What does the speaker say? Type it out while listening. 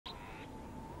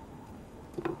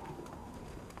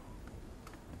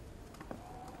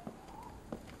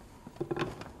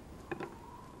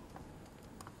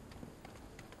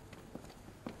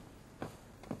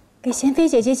给贤妃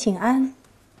姐姐请安。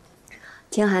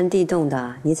天寒地冻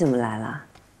的，你怎么来了？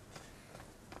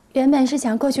原本是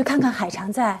想过去看看海常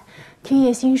在，听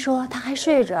叶欣说他还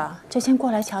睡着，就先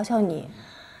过来瞧瞧你。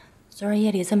昨儿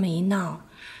夜里这么一闹，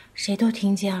谁都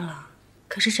听见了，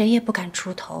可是谁也不敢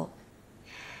出头。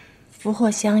福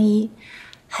祸相依，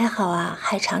还好啊，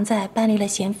海常在搬离了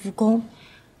咸福宫，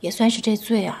也算是这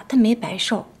罪啊，他没白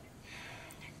受。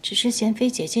只是贤妃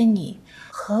姐姐你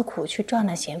何苦去撞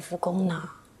那咸福宫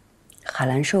呢？海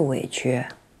兰受委屈，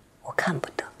我看不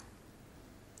得。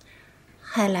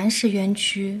海兰是冤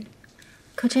屈，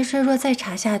可这事若再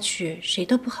查下去，谁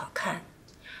都不好看，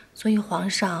所以皇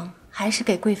上还是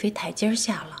给贵妃台阶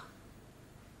下了。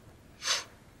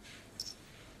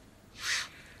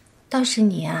倒是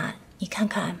你啊，你看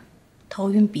看，头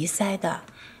晕鼻塞的，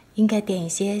应该点一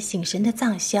些醒神的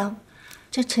藏香。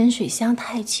这沉水香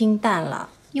太清淡了，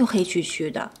又黑黢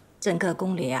黢的，整个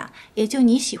宫里啊，也就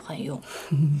你喜欢用。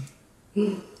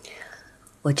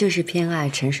我就是偏爱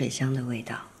沉水香的味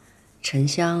道。沉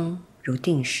香如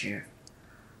定时，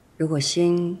如果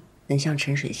心能像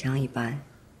沉水香一般，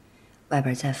外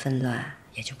边再纷乱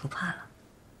也就不怕了。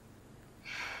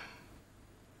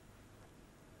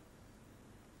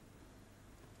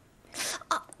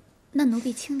啊，那奴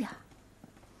婢轻点儿。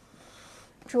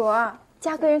主儿，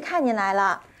家贵人看您来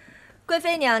了。贵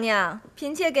妃娘娘，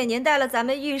嫔妾给您带了咱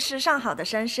们御室上好的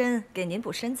山参，给您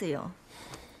补身子用。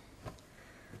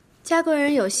家贵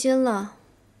人有心了，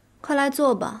快来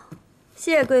坐吧。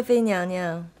谢贵妃娘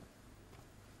娘。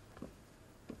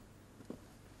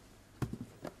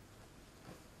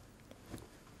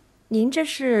您这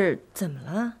是怎么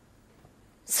了？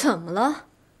怎么了？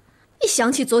一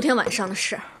想起昨天晚上的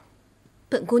事，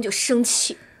本宫就生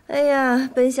气。哎呀，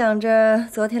本想着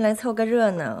昨天来凑个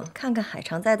热闹，看看海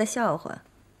常在的笑话，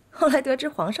后来得知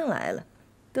皇上来了，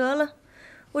得了，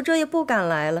我这也不敢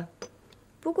来了。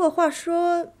不过话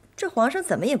说，这皇上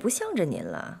怎么也不向着您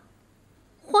了？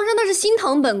皇上那是心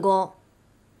疼本宫，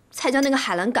才将那个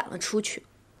海兰赶了出去，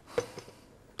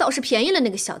倒是便宜了那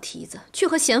个小蹄子，去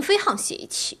和贤妃沆瀣一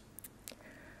气。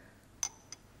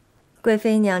贵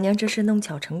妃娘娘这是弄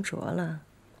巧成拙了，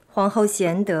皇后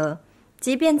贤德，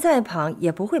即便在旁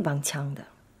也不会帮腔的。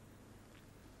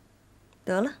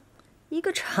得了，一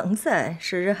个常在，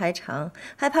时日还长，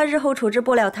还怕日后处置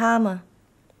不了他吗？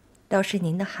倒是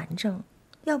您的寒症，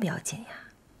要不要紧呀？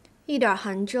一点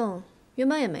寒症原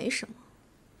本也没什么，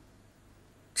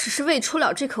只是胃出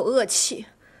了这口恶气，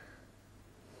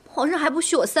皇上还不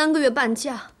许我3个月半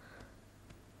假。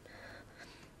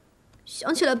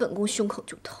想起来本宫胸口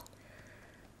就疼。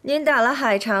您打了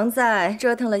海常在，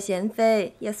折腾了贤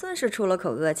妃，也算是出了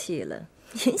口恶气了。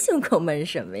您胸口闷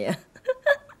什么呀？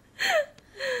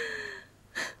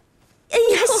哎，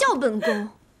你还笑本宫？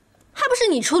还不是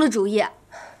你出的主意？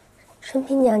顺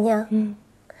嫔娘娘，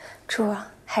主儿，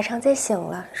海常在醒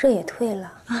了，热也退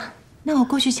了啊。那我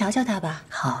过去瞧瞧他吧。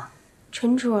好。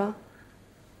纯主儿，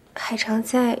海常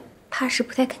在怕是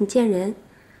不太肯见人，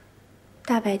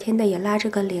大白天的也拉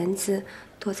着个帘子，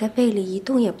躲在被里一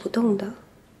动也不动的。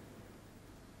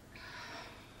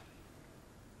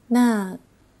那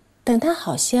等他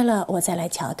好些了，我再来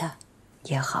瞧他。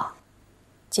也好。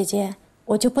姐姐，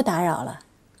我就不打扰了。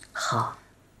好。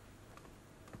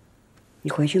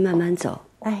你回去慢慢走。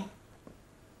哎，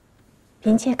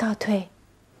嫔妾告退。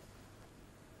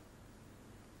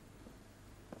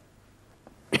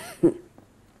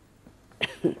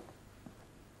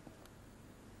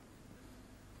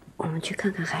我们去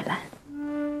看看海兰。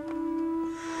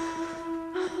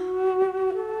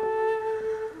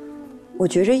我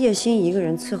觉着叶欣一个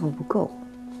人伺候不够，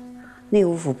内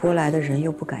务府拨来的人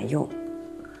又不敢用，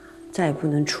再也不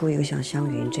能出一个像湘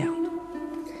云这样的。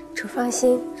主放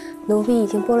心，奴婢已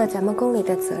经拨了咱们宫里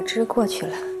的责织过去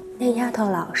了。那丫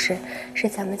头老实，是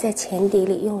咱们在前邸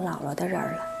里用老了的人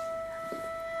了。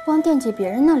光惦记别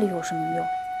人那里有什么用？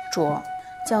主，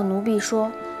叫奴婢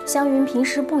说，湘云平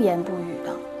时不言不语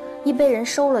的，一被人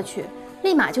收了去，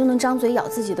立马就能张嘴咬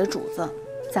自己的主子。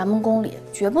咱们宫里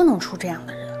绝不能出这样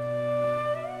的人。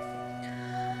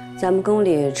咱们宫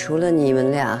里除了你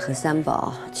们俩和三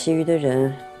宝，其余的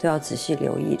人都要仔细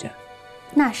留意着。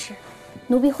那是，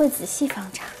奴婢会仔细防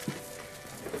查。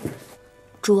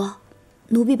主，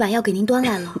奴婢把药给您端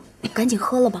来了，赶紧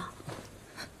喝了吧。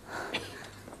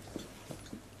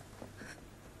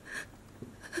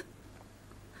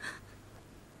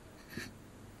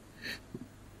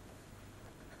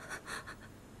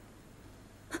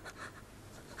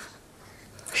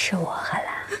是我，海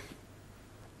兰。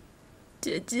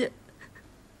姐姐，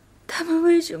他们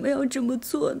为什么要这么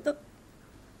做呢？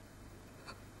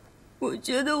我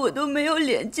觉得我都没有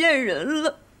脸见人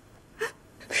了。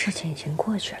事情已经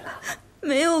过去了，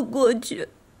没有过去。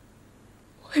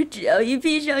我只要一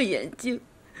闭上眼睛，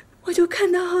我就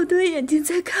看到好多眼睛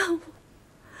在看我，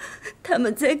他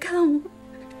们在看我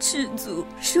赤足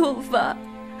受罚，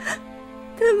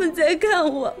他们在看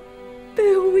我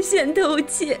被诬陷偷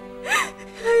窃，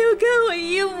还有看我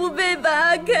衣服被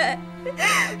扒开，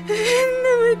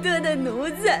那么多的奴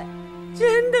才全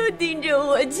都盯着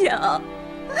我瞧。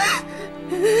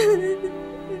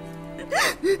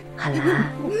海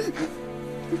兰，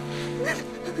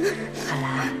海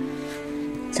兰，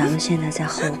咱们现在在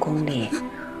后宫里，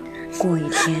过一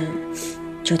天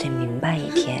就得明白一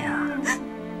天啊。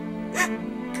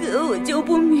可我就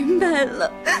不明白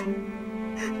了，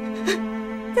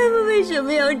他们为什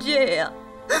么要这样？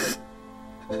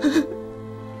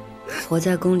活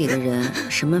在宫里的人，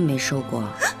什么没受过，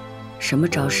什么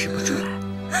招使不出来。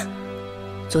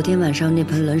昨天晚上那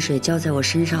盆冷水浇在我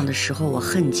身上的时候，我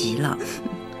恨极了。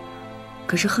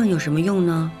可是恨有什么用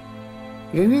呢？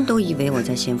人人都以为我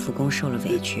在咸福宫受了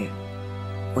委屈，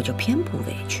我就偏不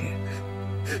委屈。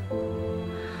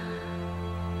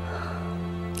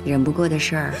忍不过的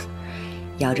事儿，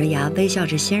咬着牙微笑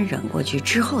着先忍过去，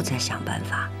之后再想办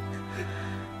法。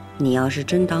你要是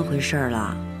真当回事儿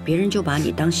了，别人就把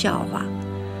你当笑话；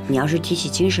你要是提起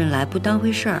精神来不当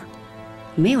回事儿，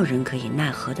没有人可以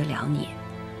奈何得了你。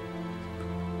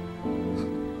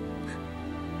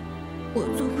我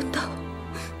做不到，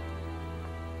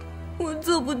我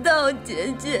做不到，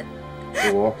姐姐。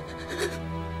主，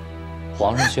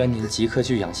皇上宣您即刻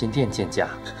去养心殿见驾。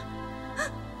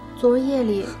昨夜夜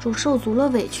里主受足了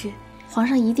委屈，皇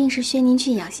上一定是宣您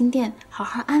去养心殿好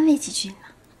好安慰几句呢。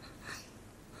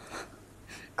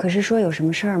可是说有什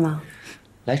么事儿吗？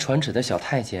来传旨的小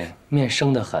太监面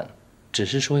生得很，只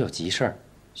是说有急事儿，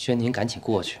宣您赶紧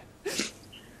过去。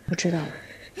不知道了。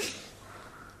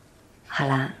海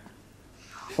兰，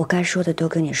我该说的都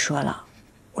跟你说了，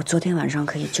我昨天晚上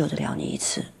可以救得了你一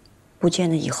次，不见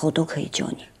得以后都可以救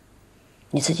你，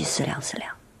你自己思量思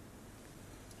量。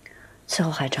伺候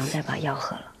海棠再把药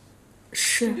喝了。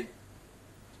是。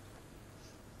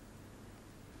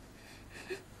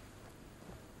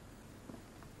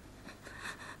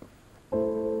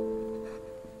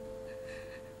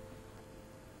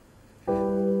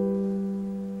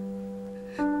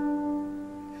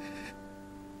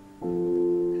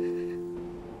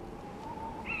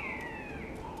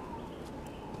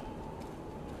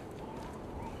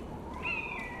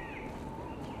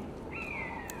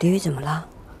李宇怎么了？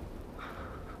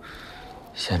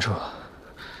贤主，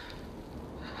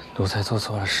奴才做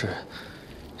错了事，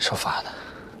受罚的。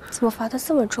怎么罚得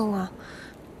这么重啊？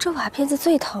这瓦片子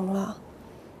最疼了。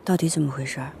到底怎么回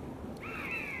事？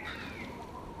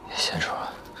贤主，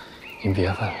您别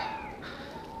问了，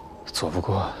左不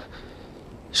过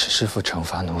是师父惩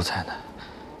罚奴才呢。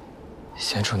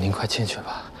贤主，您快进去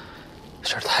吧，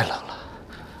这儿太冷了。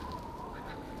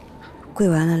跪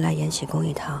完了来延禧宫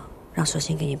一趟，让索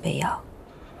性给你备药。